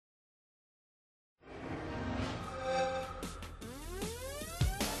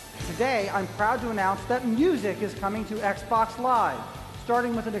today I'm proud to announce that music is coming to Xbox Live,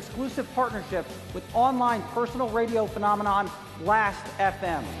 starting with an exclusive partnership with online personal radio phenomenon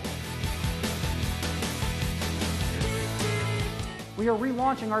Last.fm. We are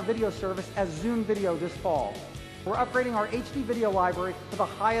relaunching our video service as Zoom Video this fall. We're upgrading our HD video library to the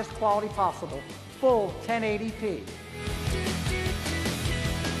highest quality possible, full 1080p.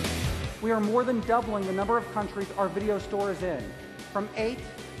 We are more than doubling the number of countries our video store is in, from 8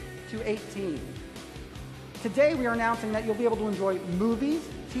 to 18. Today we are announcing that you'll be able to enjoy movies,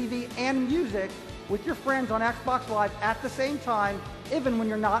 TV, and music with your friends on Xbox Live at the same time, even when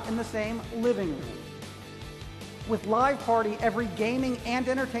you're not in the same living room. With Live Party, every gaming and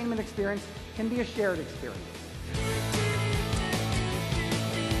entertainment experience can be a shared experience.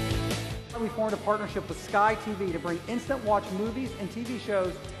 We formed a partnership with Sky TV to bring instant watch movies and TV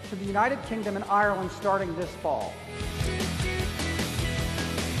shows to the United Kingdom and Ireland starting this fall.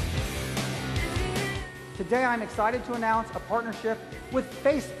 Today I'm excited to announce a partnership with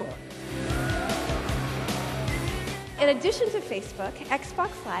Facebook. In addition to Facebook, Xbox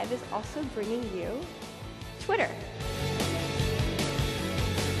Live is also bringing you Twitter.